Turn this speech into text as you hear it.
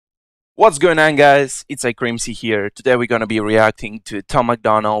What's going on, guys? It's iCreamsy here. Today we're gonna be reacting to Tom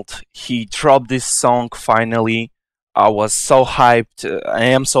MacDonald. He dropped this song finally. I was so hyped. I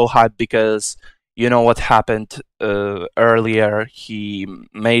am so hyped because you know what happened earlier. He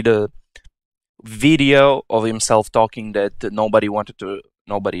made a video of himself talking that nobody wanted to.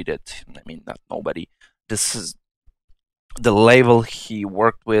 Nobody that I mean, not nobody. This is the label he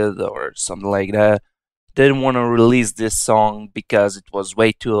worked with or something like that didn't want to release this song because it was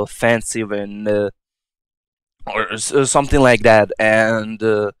way too offensive and or something like that. And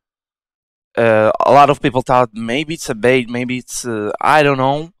a lot of people thought maybe it's a bait, maybe it's I don't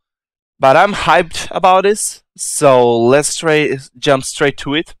know. But I'm hyped about this, so let's jump straight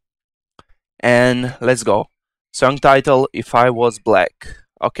to it and let's go. Song title: If I Was Black.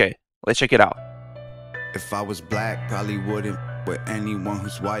 Okay, let's check it out. If I was black, probably wouldn't with anyone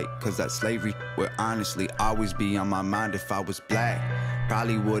who's white, cause that slavery would honestly always be on my mind. If I was black,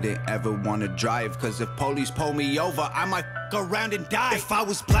 probably wouldn't ever wanna drive, cause if police pull me over, I might go around and die. If I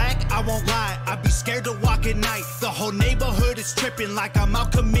was black, I won't lie, I'd be scared to walk at night. The whole neighborhood is tripping like I'm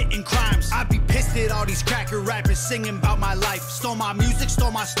out committing crimes. I'd be pissed at all these cracker rappers singing about my life. Stole my music, stole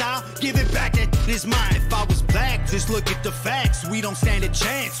my style, give it back, that is mine. If I was black, just look at the facts, we don't stand a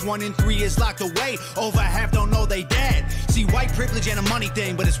chance. 1 in 3 is locked away, over half don't know they dead. See, white privilege and a money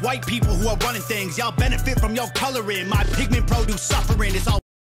thing, but it's white people who are running things. Y'all benefit from your coloring, my pigment produce suffering. It's all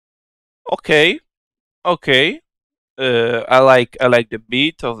Okay. I like the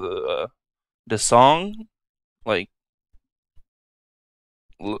beat of the song. Like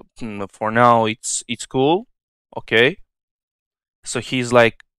for now, it's cool. Okay. So he's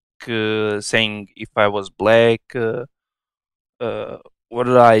like saying, if I was black, what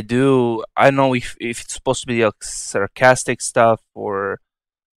did I do? I don't know if it's supposed to be like sarcastic stuff, or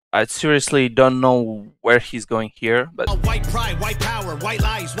I seriously don't know where he's going here. But white pride, white power, white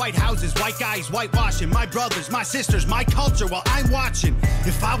lies, white houses, white guys, whitewashing my brothers, my sisters, my culture while I'm watching.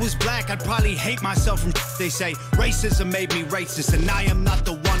 If I was black, I'd probably hate myself from they say. Racism made me racist, and I am not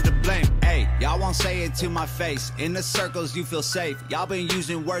the one to blame. Hey, y'all won't say it to my face. In the circles you feel safe. Y'all been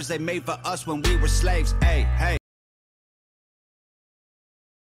using words they made for us when we were slaves. Hey.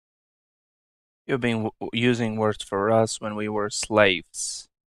 You've been using words for us when we were slaves.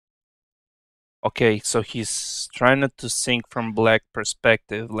 Okay, so he's trying not to think from black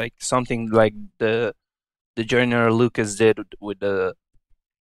perspective, like something like the Joyner Lucas did with the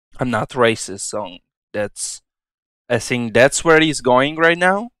 "I'm Not Racist" song. I think that's where he's going right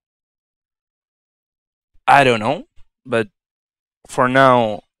now. I don't know, but for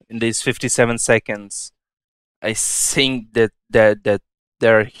now, in these 57 seconds, I think that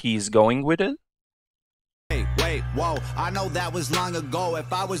there he's going with it. Wait, whoa, I know that was long ago.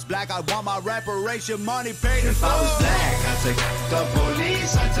 If I was black, I'd want my reparation money paid. If I was black, I'd take the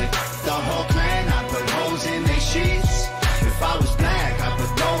police, I'd take the whole clan, I'd put holes in their sheets. If I was black, I'd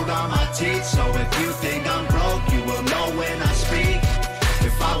put gold on my teeth, so if you think I'm broke, you will know when I speak.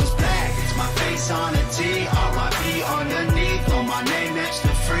 If I was black, it's my face on a T, R.I.P. underneath, on my name next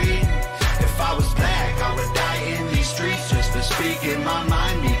to free. If I was black, I would die in these streets just for speaking my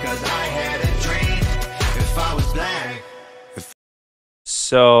mind, because I had a dream. If I was black.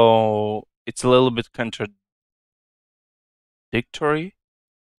 So it's a little bit contradictory.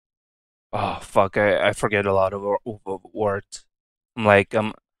 Oh fuck! I forget a lot of words. I'm like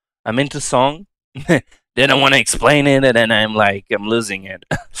I'm into song, then I want to explain it, and then I'm losing it.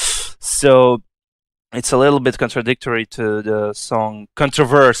 So it's a little bit contradictory to the song,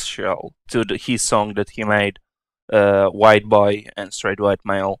 controversial to his song that he made, "White Boy and Straight White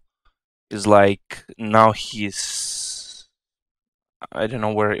Male." Is like now he's, I don't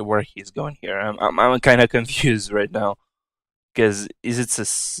know where he's going here. I'm kind of confused right now, because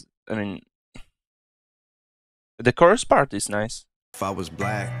I mean, the chorus part is nice. If I was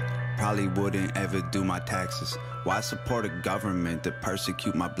black, probably wouldn't ever do my taxes. Why support a government that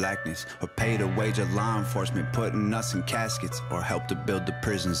persecute my blackness, or pay the wage of law enforcement putting us in caskets, or help to build the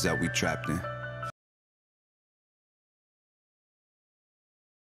prisons that we trapped in?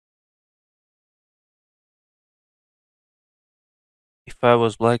 If I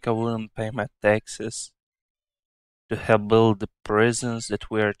was black, I wouldn't pay my taxes to help build the prisons that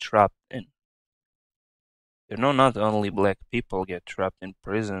we are trapped in. You know, not only black people get trapped in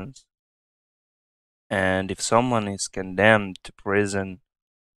prisons, and if someone is condemned to prison,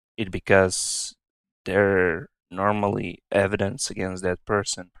 it's because there normally evidence against that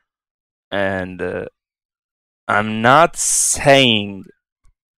person. And I'm not saying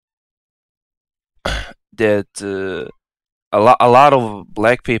that a lot of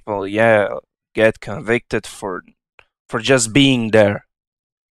black people, yeah, get convicted for just being there.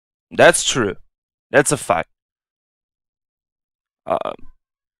 That's true. That's a fact. Uh,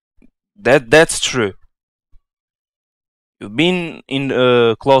 that's true. You've been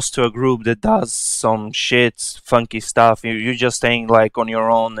in close to a group that does some shit, funky stuff. You're just staying like on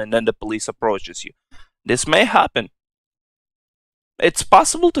your own, and then the police approaches you. This may happen. It's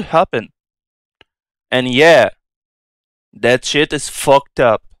possible to happen. And yeah, that shit is fucked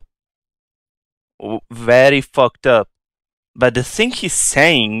up. Very fucked up. But the thing he's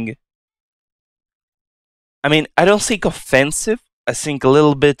saying, I mean, I don't think offensive. I think a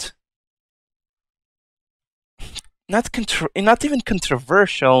little bit not even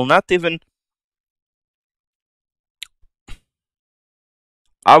controversial, not even.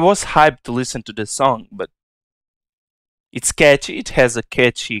 I was hyped to listen to this song, but it's catchy. It has a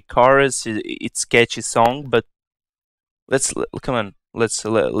catchy chorus. It's catchy song, but come on.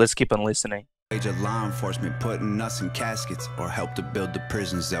 Let's keep on listening. Major law enforcement putting us in caskets or help to build the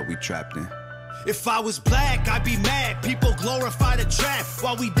prisons that we trapped in. If I was black, I'd be mad. People glorify the trap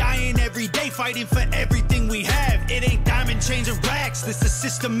while we dying every day, fighting for everything we have. It ain't diamond chains and racks. This is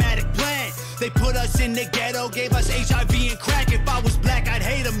systematic plan. They put us in the ghetto, gave us HIV and crack. If I was black, I'd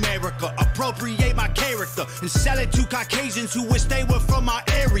hate America, appropriate my character, and sell it to Caucasians who wish they were from our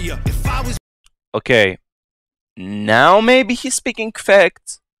area. If I was okay, now maybe he's speaking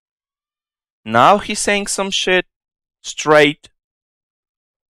facts. Now he's saying some shit straight.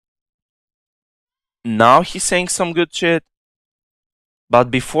 Now he's saying some good shit.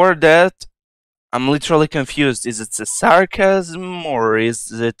 But before that, I'm literally confused. Is it a sarcasm or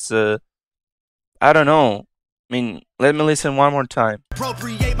is it I don't know. I mean, let me listen one more time.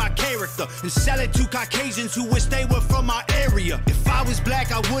 Appropriate my character and sell it to Caucasians who wish they were from our area. If I was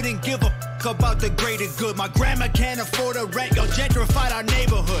black, I wouldn't give a fuck about the greater good. My grandma can't afford a rent, y'all gentrified our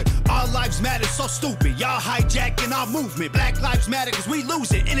neighborhood. Our lives matter, so stupid. Y'all hijacking our movement. Black lives matter because we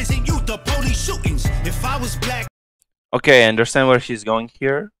losing innocent youth to police shootings. If I was black. Okay, I understand where she's going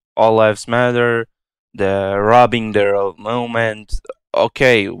here. All lives matter. The robbing the moment.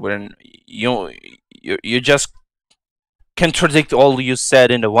 Okay, when you just contradict all you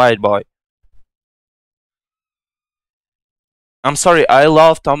said in the White Boy. I'm sorry, I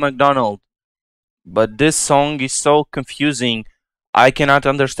love Tom MacDonald, but this song is so confusing. I cannot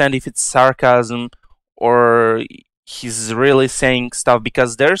understand if it's sarcasm or he's really saying stuff,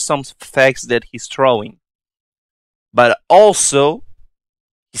 because there's some facts that he's throwing. But also,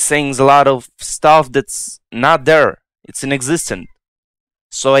 he's saying a lot of stuff that's not there. It's inexistent.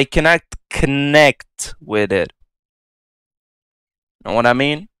 So I cannot connect with it. Know what I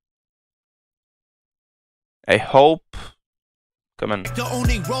mean? I hope. Come on. The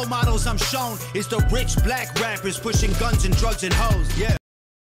only role models I'm shown is the rich black rappers pushing guns and drugs and hoes. Yeah.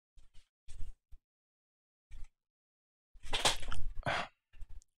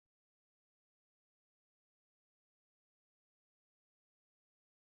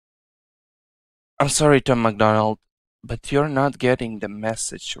 I'm sorry, Tom MacDonald, but you're not getting the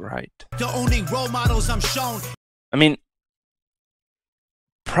message right. The only role models I'm shown. I mean,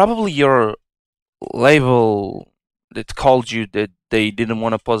 probably your label that called you that they didn't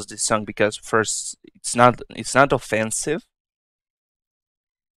want to post this song because first it's not offensive.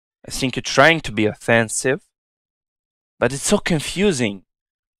 I think you're trying to be offensive, but it's so confusing.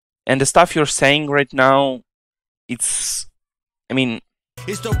 And the stuff you're saying right now, it's, I mean,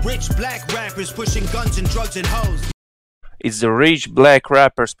 it's the rich black rappers pushing guns and drugs and hoes. It's the rich black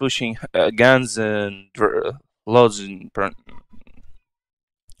rappers pushing guns and loads and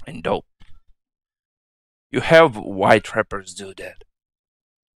dope. You have white rappers do that.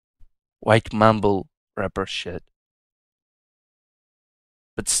 White mumble rapper shit.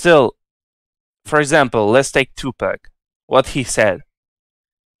 But still, for example, let's take Tupac. What he said.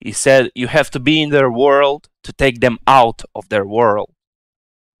 He said you have to be in their world to take them out of their world.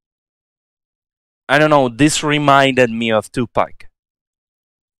 I don't know, this reminded me of Tupac.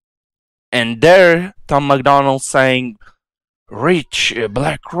 And there, Tom MacDonald saying, rich,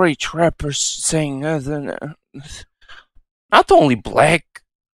 black rich rappers saying, not only black.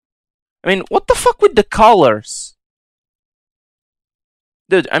 I mean, what the fuck with the colors?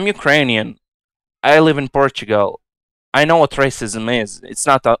 Dude, I'm Ukrainian. I live in Portugal. I know what racism is. It's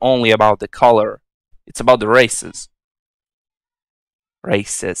not only about the color. It's about the races.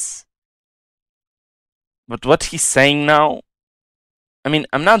 Races. But what he's saying now, I mean,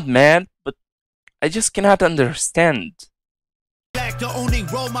 I'm not mad, but I just cannot understand. The only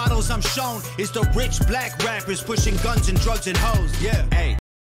role models I'm shown is the rich black rappers pushing guns and drugs and hoes. Yeah, hey.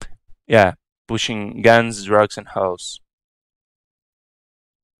 Yeah, pushing guns, drugs, and hoes.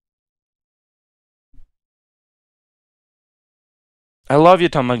 I love you,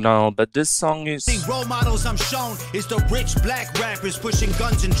 Tom MacDonald, but this song is. The role models I'm shown is the rich black rappers pushing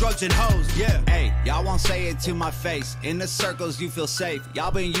guns and drugs and hoes. Yeah. Hey, y'all won't say it to my face. In the circles you feel safe.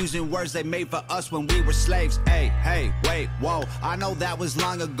 Y'all been using words they made for us when we were slaves. Hey, wait, whoa. I know that was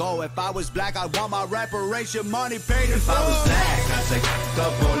long ago. If I was black, I'd want my reparation money paid in full. If I was black, I'd take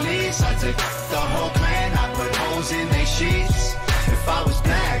the police, I'd take the whole clan, I'd put holes in their sheets. If I was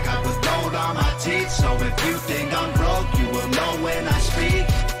black, I put gold on my teeth. So if you think I'm broke, you will know when I speak.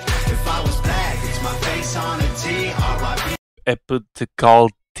 If I was black, it's my face on a T. R.I.P. I put the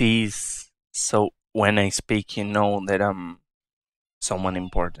gold teeth, so when I speak, you know that I'm someone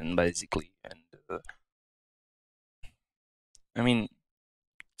important, basically. And I mean,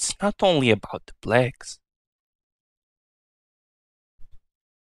 it's not only about the blacks.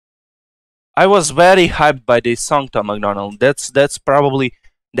 I was very hyped by this song, Tom MacDonald. That's probably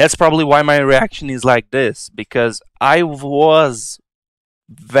why my reaction is like this, because I was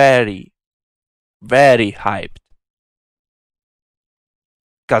very, very hyped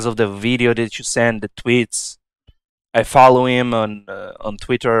because of the video that you sent, the tweets. I follow him on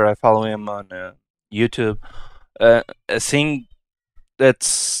Twitter. I follow him on YouTube. Seeing that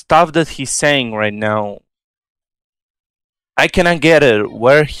stuff that he's saying right now, I cannot get it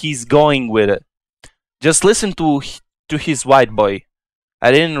where he's going with it. Just listen to his white boy.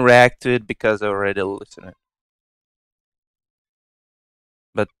 I didn't react to it because I already listened it.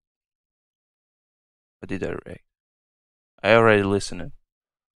 But what did I react? I already listened it.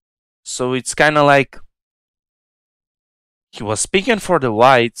 So it's kind of like he was speaking for the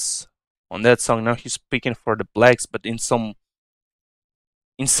whites on that song. Now he's speaking for the blacks, but in some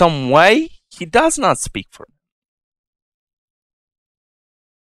way he does not speak for them.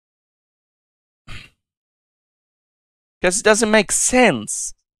 Because it doesn't make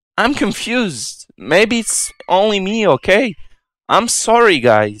sense. I'm confused. Maybe it's only me, okay? I'm sorry,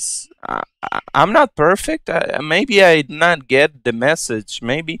 guys. I'm not perfect. Maybe I did not get the message.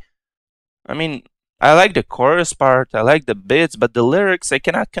 Maybe. I mean, I like the chorus part. I like the bits, but the lyrics I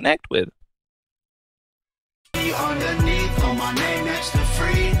cannot connect with. Underneath on my name next to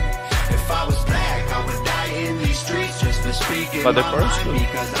free. If I was black, I would die in these streets just for speaking But the my chorus mind too.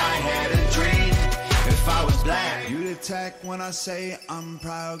 because I had a dream. If I was black, you'd attack when I say I'm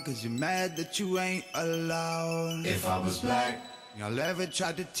proud, cause you're mad that you ain't allowed. If I was black, y'all ever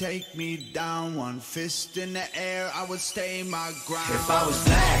tried to take me down, one fist in the air, I would stay my ground. If I was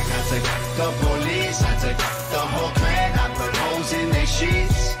black, I'd take the police, I'd take the whole clan, I'd put holes in their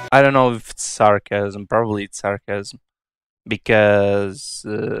sheets. I don't know if it's sarcasm. Probably it's sarcasm, because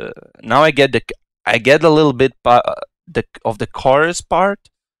now I get a little bit of the chorus part,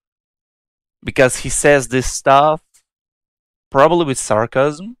 because he says this stuff probably with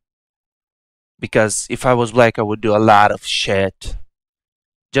sarcasm. Because if I was black, I would do a lot of shit.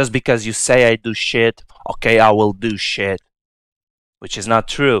 Just because you say I do shit, okay, I will do shit, which is not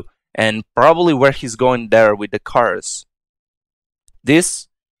true. And probably where he's going there with the chorus. This,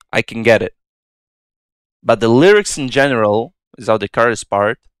 I can get it. But the lyrics in general, without the chorus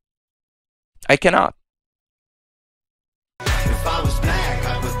part, I cannot. If I was black,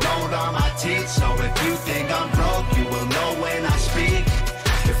 I put gold on my teeth. So if you think I'm broke, you will know when I speak.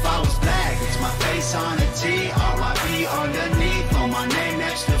 If I was black, it's my face on a T. R.I.P. underneath on my name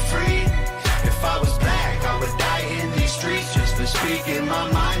next to free. If I was black, I would die in these streets just for speaking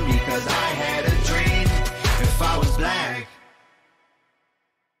my mind because I had a dream. If I was black.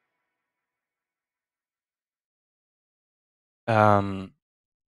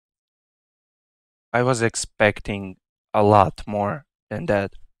 I was expecting a lot more than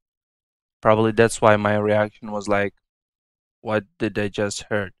that. Probably that's why my reaction was like, what did I just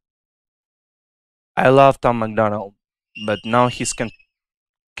heard? I love Tom MacDonald, but now he's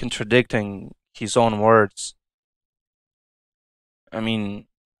contradicting his own words. I mean,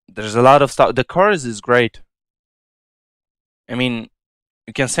 there's a lot of stuff. The chorus is great. I mean,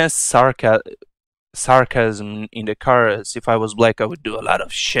 you can sense sarcasm in the chorus. If I was black, I would do a lot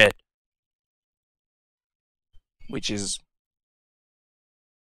of shit. Which is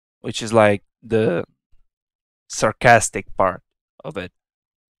like the sarcastic part of it.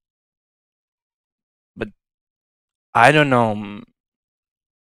 But I don't know.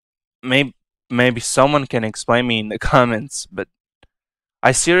 Maybe someone can explain me in the comments. But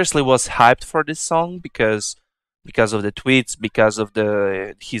I seriously was hyped for this song because of the tweets, because of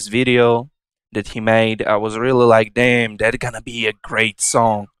his video that he made. I was really like, damn, that's gonna be a great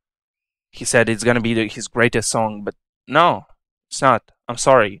song. He said it's gonna be his greatest song, but no, it's not. I'm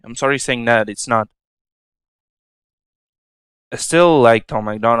sorry saying that, it's not. I still like Tom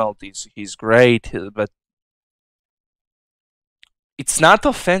MacDonald. He's great, but It's not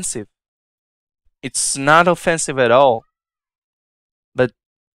offensive. It's not offensive at all. But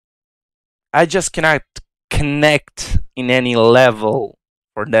I just cannot connect in any level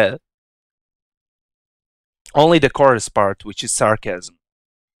for that. Only the chorus part, which is sarcasm.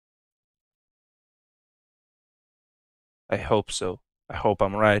 I hope so. I hope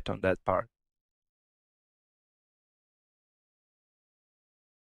I'm right on that part.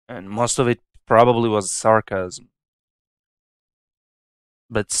 And most of it probably was sarcasm.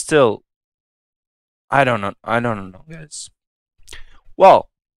 But still, I don't know. I don't know, guys. Well,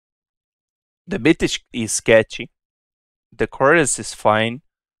 the beat is catchy. The chorus is fine.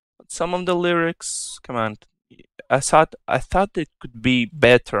 But some of the lyrics, come on. I thought it could be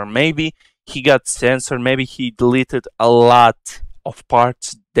better. Maybe he got censored. Maybe he deleted a lot of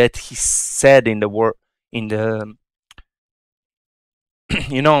parts that he said in the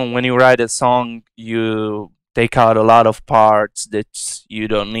you know, when you write a song, you take out a lot of parts that you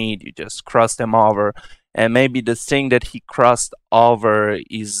don't need. You just cross them over. And maybe the thing that he crossed over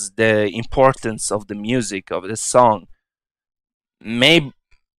is the importance of the music of the song. Maybe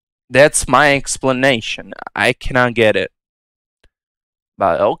that's my explanation. I cannot get it.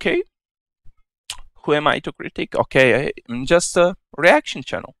 But okay, who am I to critique? Okay, I'm just a reaction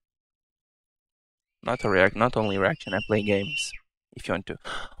channel. Not only reaction, I play games if you want to.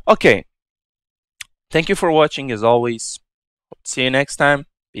 Okay. Thank you for watching as always. See you next time.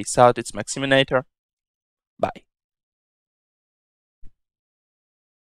 Peace out. It's Maximinator. Bye.